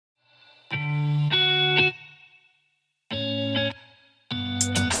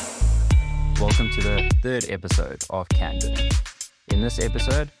welcome to the third episode of Candid. In this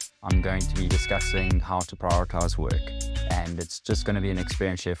episode, I'm going to be discussing how to prioritize work, and it's just going to be an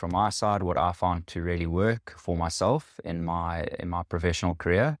experience share from my side, what I found to really work for myself in my professional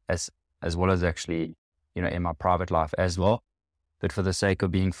career, as well as actually, in my private life as well. But for the sake of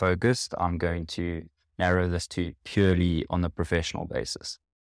being focused, I'm going to narrow this to purely on the professional basis.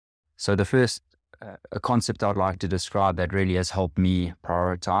 So the first a concept I'd like to describe that really has helped me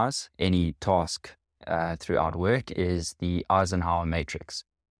prioritize any task throughout work is the Eisenhower matrix.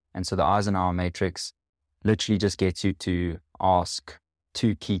 And so the Eisenhower matrix literally just gets you to ask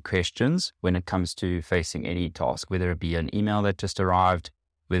two key questions when it comes to facing any task, whether it be an email that just arrived,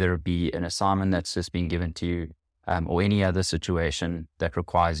 whether it be an assignment that's just been given to you, or any other situation that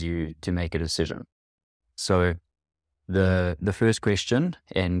requires you to make a decision. So the first question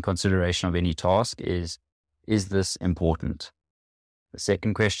in consideration of any task is this important? The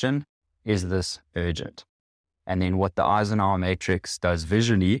second question, is this urgent? And then what the Eisenhower matrix does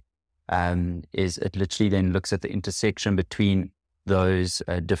visually is it literally then looks at the intersection between those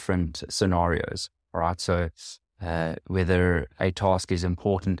different scenarios, all right? So whether a task is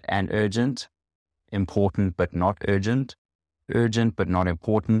important and urgent, important but not urgent, urgent but not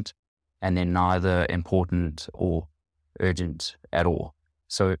important, and then neither important or urgent at all.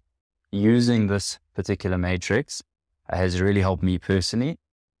 So using this particular matrix has really helped me personally.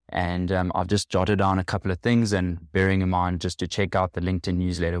 And I've just jotted down a couple of things, and bearing in mind just to check out the LinkedIn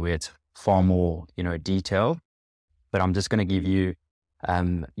newsletter where it's far more, detailed. But I'm just going to give you,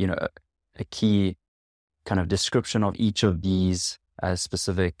 a key kind of description of each of these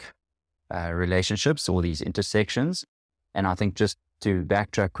specific relationships or these intersections. And I think just to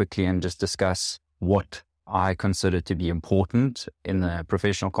backtrack quickly and just discuss what I consider to be important in the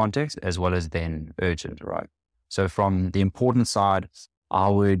professional context as well as then urgent, right? So from the important side, I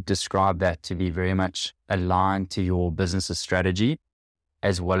would describe that to be very much aligned to your business's strategy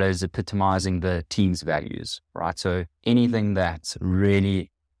as well as epitomizing the team's values, right? So anything that really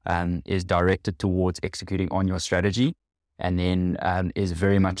is directed towards executing on your strategy and then is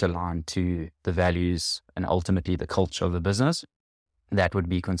very much aligned to the values and ultimately the culture of the business, that would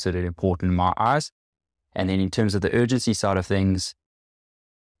be considered important in my eyes. And then in terms of the urgency side of things,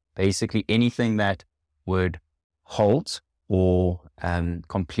 basically anything that would halt or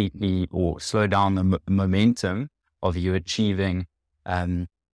completely or slow down the momentum of you achieving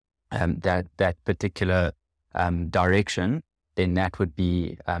that particular direction, then that would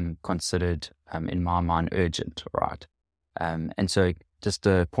be considered, in my mind, urgent, right? And so just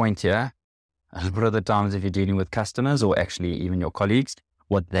a point here, a lot of the times if you're dealing with customers or actually even your colleagues,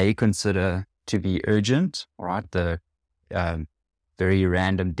 what they consider to be urgent, right? The very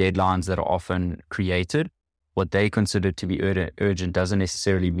random deadlines that are often created, what they consider to be urgent doesn't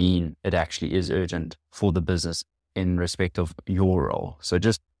necessarily mean it actually is urgent for the business in respect of your role. So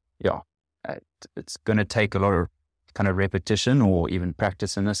just, it's going to take a lot of kind of repetition or even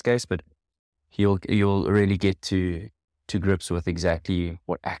practice in this case, but you'll really get to grips with exactly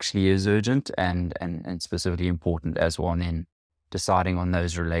what actually is urgent and specifically important as well, and then deciding on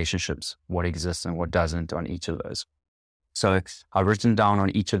those relationships, what exists and what doesn't on each of those. So I've written down on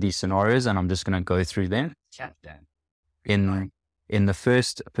each of these scenarios and I'm just going to go through them. In the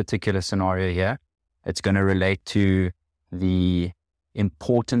first particular scenario here, it's going to relate to the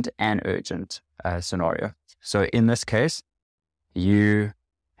important and urgent scenario. So in this case, you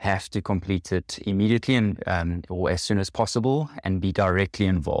have to complete it immediately and or as soon as possible and be directly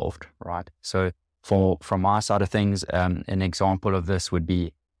involved, right? So from my side of things, an example of this would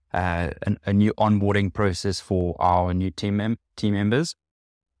be a new onboarding process for our new team members.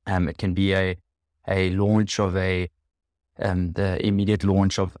 It can be a launch of the immediate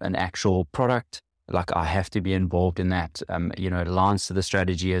launch of an actual product. Like I have to be involved in that. It aligns to the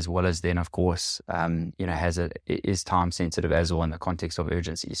strategy as well as then, of course, is time sensitive as well in the context of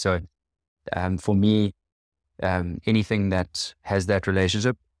urgency. So for me, anything that has that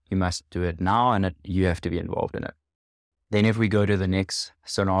relationship, you must do it now and you have to be involved in it. Then if we go to the next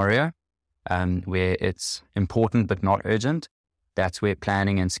scenario, where it's important but not urgent, that's where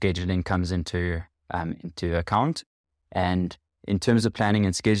planning and scheduling comes into account. And in terms of planning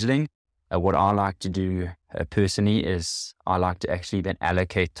and scheduling, what I like to do personally is I like to actually then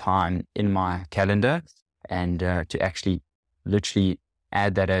allocate time in my calendar and to actually literally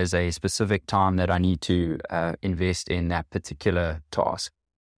add that as a specific time that I need to invest in that particular task.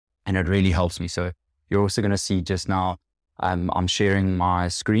 And it really helps me. So you're also going to see just now, I'm sharing my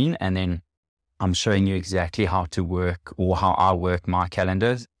screen and then I'm showing you exactly how to work or how I work my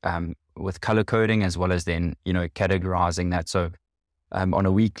calendar with color coding as well as then, categorizing that. So on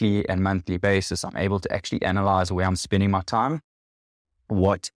a weekly and monthly basis, I'm able to actually analyze where I'm spending my time,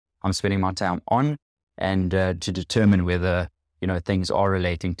 what I'm spending my time on, and to determine whether, things are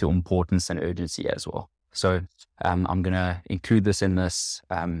relating to importance and urgency as well. So I'm going to include this in this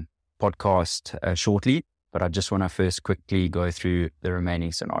podcast shortly, but I just want to first quickly go through the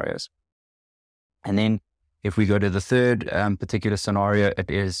remaining scenarios. And then if we go to the third particular scenario,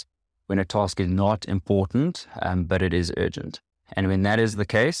 it is when a task is not important, but it is urgent. And when that is the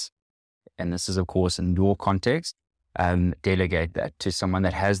case, and this is of course in your context, delegate that to someone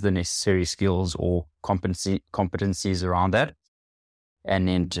that has the necessary skills or competencies around that. And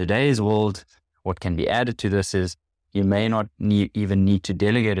in today's world, what can be added to this is you may not even need to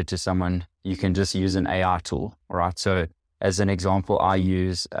delegate it to someone. You can just use an AI tool, right? So as an example, I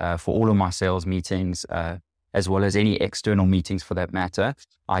use for all of my sales meetings, as well as any external meetings for that matter,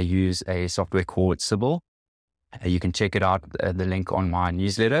 I use a software called Sybil. You can check it out, the link on my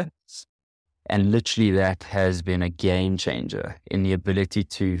newsletter. And literally that has been a game changer in the ability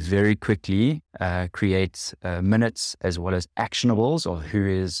to very quickly create minutes as well as actionables of who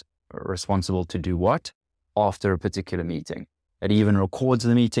is responsible to do what after a particular meeting. It even records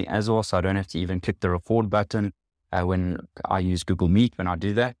the meeting as well, so I don't have to even click the record button when I use Google Meet when I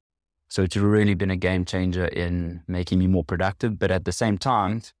do that. So it's really been a game changer in making me more productive. But at the same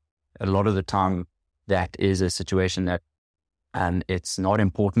time, a lot of the time that is a situation that it's not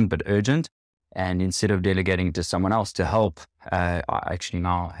important but urgent. And instead of delegating to someone else to help, I actually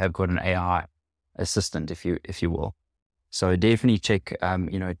now have got an AI assistant, if you will. So definitely check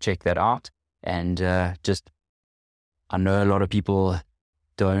that out. And I know a lot of people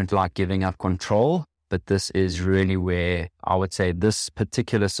don't like giving up control, but this is really where I would say this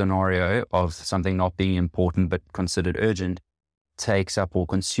particular scenario of something not being important but considered urgent takes up or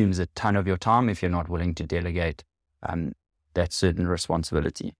consumes a ton of your time if you're not willing to delegate that certain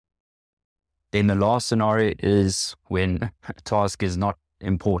responsibility. Then the last scenario is when a task is not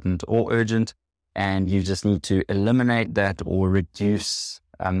important or urgent, and you just need to eliminate that or reduce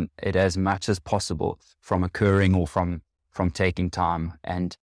it as much as possible from occurring or from taking time.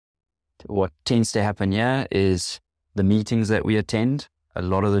 And what tends to happen here is the meetings that we attend, a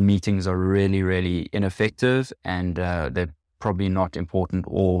lot of the meetings are really, really ineffective, and they're probably not important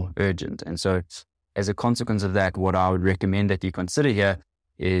or urgent. And so as a consequence of that, what I would recommend that you consider here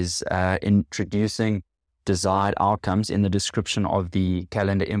is introducing desired outcomes in the description of the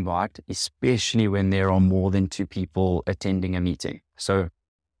calendar invite, especially when there are more than 2 people attending a meeting. So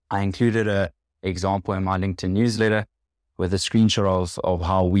I included an example in my LinkedIn newsletter with a screenshot of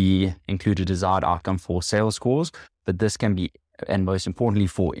how we include a desired outcome for sales calls, but this can be, and most importantly,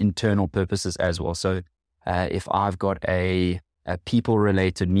 for internal purposes as well. So if I've got a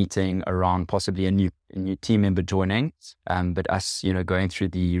people-related meeting around possibly a new team member joining, but us, going through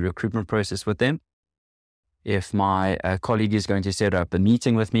the recruitment process with them. If my colleague is going to set up a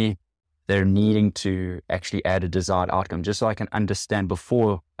meeting with me, they're needing to actually add a desired outcome, just so I can understand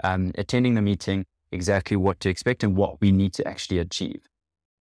before attending the meeting exactly what to expect and what we need to actually achieve.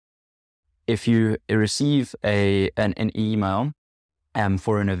 If you receive an email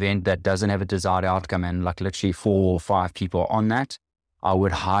for an event that doesn't have a desired outcome and like literally 4 or 5 people on that, I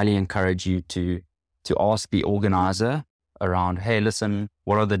would highly encourage you to ask the organizer around, hey, listen,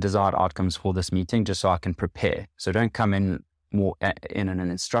 what are the desired outcomes for this meeting, just so I can prepare. So don't come in more in an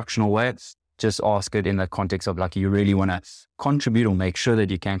instructional way. Just ask it in the context of like, you really want to contribute or make sure that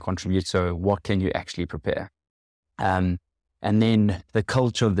you can contribute. So what can you actually prepare? And then the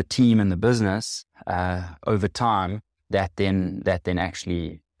culture of the team and the business over time, that then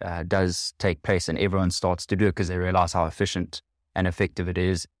actually does take place, and everyone starts to do it because they realize how efficient and effective it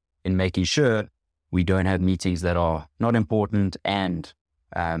is in making sure we don't have meetings that are not important and,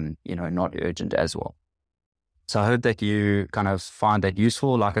 not urgent as well. So I hope that you kind of find that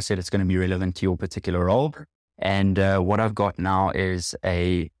useful. Like I said, it's going to be relevant to your particular role. And what I've got now is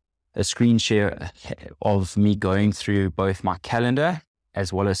a screen share of me going through both my calendar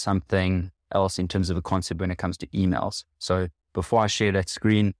as well as something else in terms of a concept when it comes to emails. So before I share that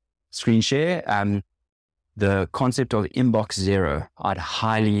screen share, the concept of inbox zero, I'd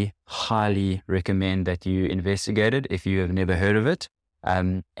highly, highly recommend that you investigate it if you have never heard of it.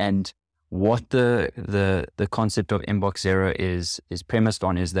 And what the concept of inbox zero is premised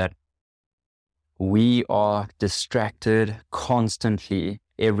on is that we are distracted constantly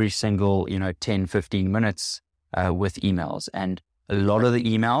every single, 10, 15 minutes with emails. And a lot of the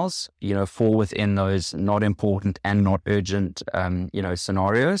emails, fall within those not important and not urgent,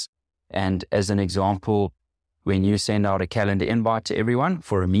 scenarios. And as an example, when you send out a calendar invite to everyone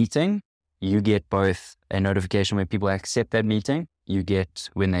for a meeting, you get both a notification when people accept that meeting, you get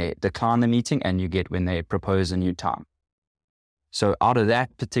when they decline the meeting, and you get when they propose a new time. So out of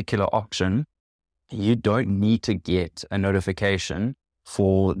that particular option, you don't need to get a notification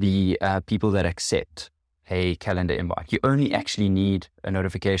for the people that accept a calendar invite. You only actually need a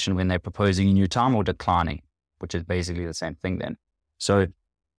notification when they're proposing a new time or declining, which is basically the same thing then. So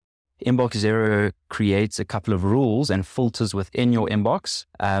Inbox Zero creates a couple of rules and filters within your inbox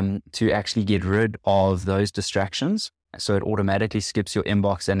to actually get rid of those distractions. So it automatically skips your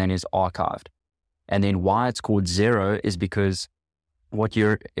inbox and then is archived. And then why it's called Zero is because what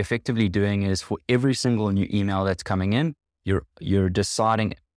you're effectively doing is for every single new email that's coming in, you're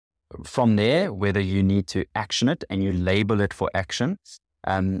deciding from there whether you need to action it and you label it for action,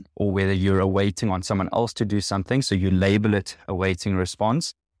 or whether you're awaiting on someone else to do something. So you label it awaiting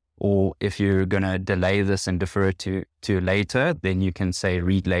response. Or if you're going to delay this and defer it to later, then you can say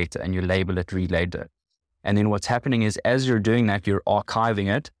read later and you label it read later. And then what's happening is as you're doing that, you're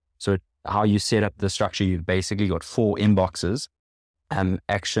archiving it. So how you set up the structure, you've basically got 4 inboxes.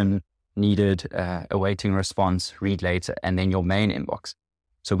 Action needed, awaiting response, read later, and then your main inbox.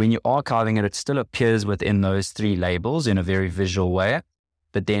 So when you're archiving it, it still appears within those 3 labels in a very visual way,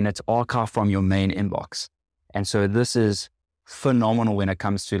 but then it's archived from your main inbox. And so this is phenomenal when it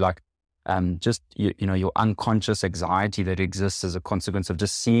comes to like just your unconscious anxiety that exists as a consequence of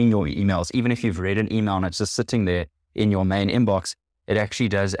just seeing your emails. Even if you've read an email and it's just sitting there in your main inbox, it actually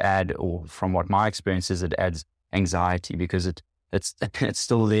does add, or from what my experience is, it adds anxiety because it's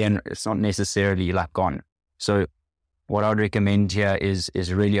still there and it's not necessarily like gone. So what I would recommend here is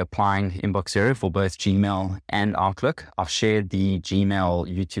really applying Inbox Zero for both Gmail and Outlook. I've shared the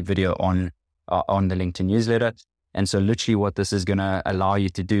Gmail YouTube video on the LinkedIn newsletter. And so literally what this is going to allow you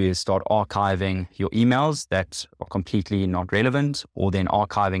to do is start archiving your emails that are completely not relevant, or then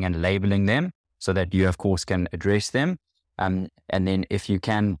archiving and labeling them so that you, of course, can address them. And then if you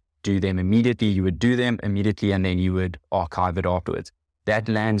can do them immediately, you would do them immediately, and then you would archive it afterwards. That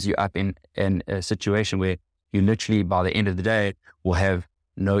lands you up in a situation where you literally, by the end of the day, will have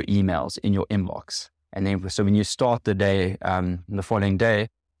no emails in your inbox. And then, so when you start the day, the following day,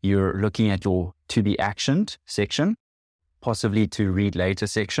 you're looking at your to be actioned section, possibly to read later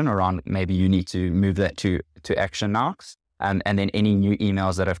section around, maybe you need to move that to action now, and then any new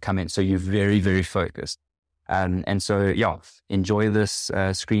emails that have come in. So you're very, very focused. And so, yeah, enjoy this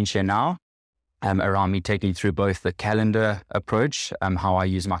screen share now around me taking you through both the calendar approach, how I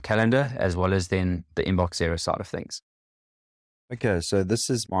use my calendar, as well as then the Inbox Zero side of things. Okay, so this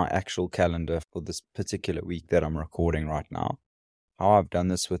is my actual calendar for this particular week that I'm recording right now. How I've done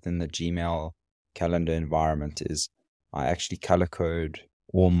this within the Gmail calendar environment is I actually color code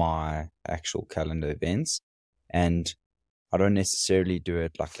all my actual calendar events, and I don't necessarily do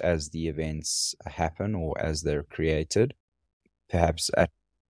it like as the events happen or as they're created. Perhaps at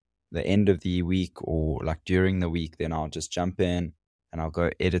the end of the week or like during the week, then I'll just jump in and I'll go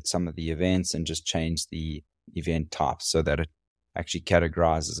edit some of the events and just change the event type so that it actually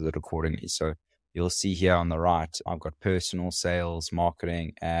categorizes it accordingly. So you'll see here on the right, I've got personal, sales,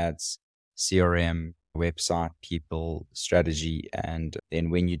 marketing, ads, CRM, website, people, strategy. And then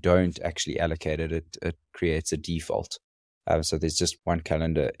when you don't actually allocate it, it creates a default. So there's just one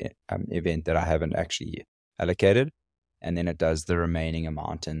calendar event that I haven't actually allocated, and then it does the remaining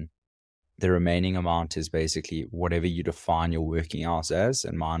amount. And the remaining amount is basically whatever you define your working hours as,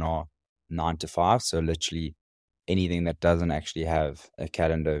 and mine are 9 to 5. So literally anything that doesn't actually have a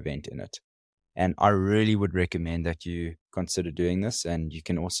calendar event in it. And I really would recommend that you consider doing this. And you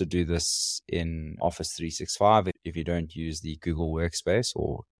can also do this in Office 365 if you don't use the Google Workspace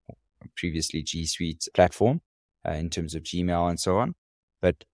or previously G Suite platform in terms of Gmail and so on.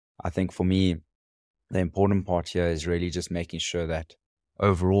 But I think for me, the important part here is really just making sure that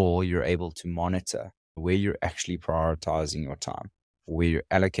overall you're able to monitor where you're actually prioritizing your time, where you're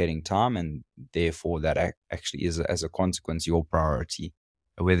allocating time, and therefore that actually is, as a consequence, your priority,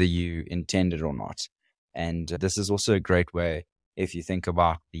 whether you intend it or not. And this is also a great way, if you think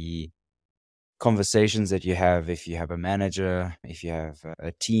about the conversations that you have, if you have a manager, if you have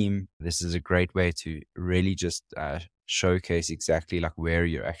a team, this is a great way to really just showcase exactly like where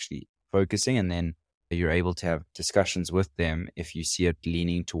you're actually focusing. And then you're able to have discussions with them if you see it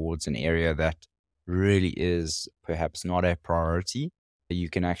leaning towards an area that really is perhaps not a priority. You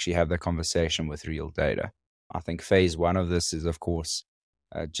can actually have the conversation with real data. I think phase 1 of this is, of course,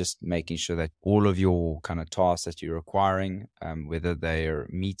 just making sure that all of your kind of tasks that you're requiring, whether they are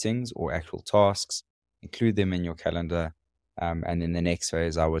meetings or actual tasks, include them in your calendar. And then the next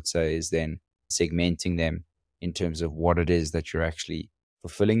phase, I would say, is then segmenting them in terms of what it is that you're actually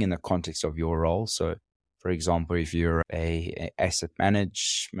fulfilling in the context of your role. So For example, if you're a asset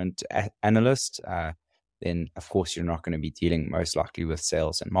management analyst, then of course you're not going to be dealing most likely with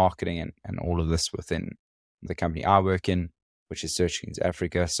sales and marketing and all of this within the company I work in, which is Search Engines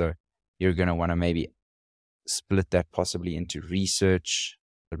Africa. So you're going to want to maybe split that possibly into research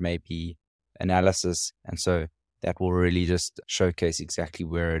or maybe analysis. And so that will really just showcase exactly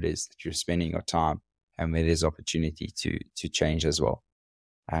where it is that you're spending your time and where there's opportunity to change as well.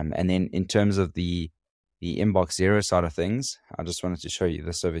 And then in terms of the inbox zero side of things, I just wanted to show you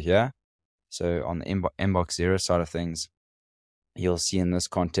this over here. So on the inbox zero side of things, you'll see in this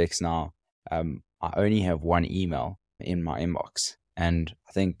context now, I only have one email in my inbox. And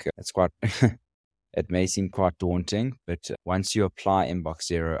I think it's quite, it may seem quite daunting, but once you apply inbox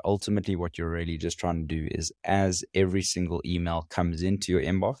zero, ultimately what you're really just trying to do is as every single email comes into your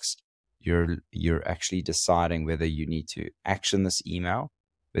inbox, you're actually deciding whether you need to action this email,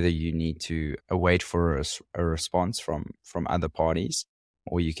 whether you need to await for a response from other parties,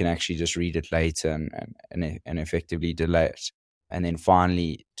 or you can actually just read it later and effectively delay it. And then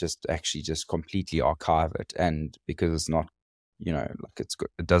finally, just completely archive it. And because it's not,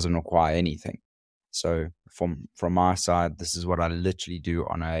 it doesn't require anything. So from my side, this is what I literally do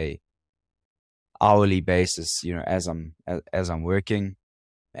on a hourly basis, as I'm working.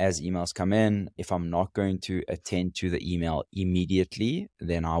 As emails come in, if I'm not going to attend to the email immediately,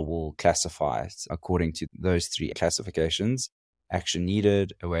 then I will classify it according to those three classifications: action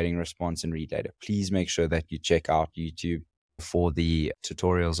needed, awaiting response, and read later. Please make sure that you check out YouTube for the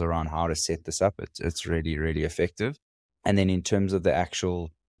tutorials around how to set this up. It's really, really effective. And then in terms of the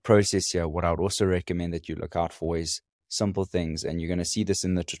actual process here, what I would also recommend that you look out for is simple things. And you're going to see this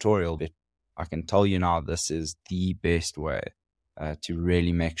in the tutorial, but I can tell you now, this is the best way to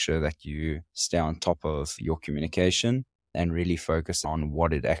really make sure that you stay on top of your communication and really focus on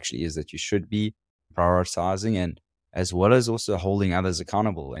what it actually is that you should be prioritizing, and as well as also holding others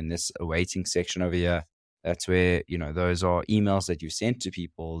accountable. In this awaiting section over here, that's where, those are emails that you sent to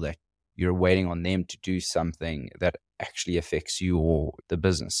people that you're waiting on them to do something that actually affects you or the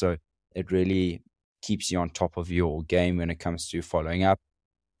business. So it really keeps you on top of your game when it comes to following up,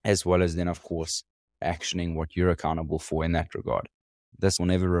 as well as then, of course, actioning what you're accountable for in that regard. This will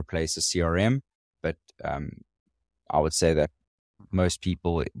never replace a CRM, but I would say that most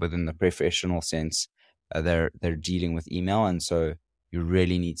people within the professional sense, they're dealing with email, and so you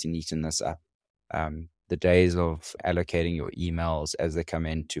really need to neaten this up. The days of allocating your emails as they come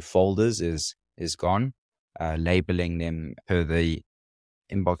into folders is gone. Labeling them per the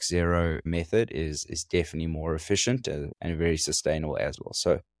inbox zero method is definitely more efficient and very sustainable as well.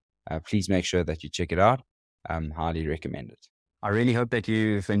 So please make sure that you check it out. Highly recommend it. I really hope that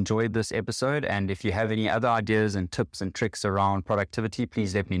you've enjoyed this episode. And if you have any other ideas and tips and tricks around productivity,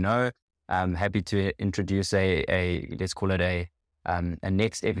 please let me know. I'm happy to introduce let's call it a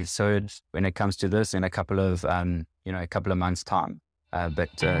next episode when it comes to this in a couple of months' time. But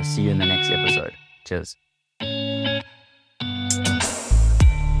see you in the next episode. Cheers.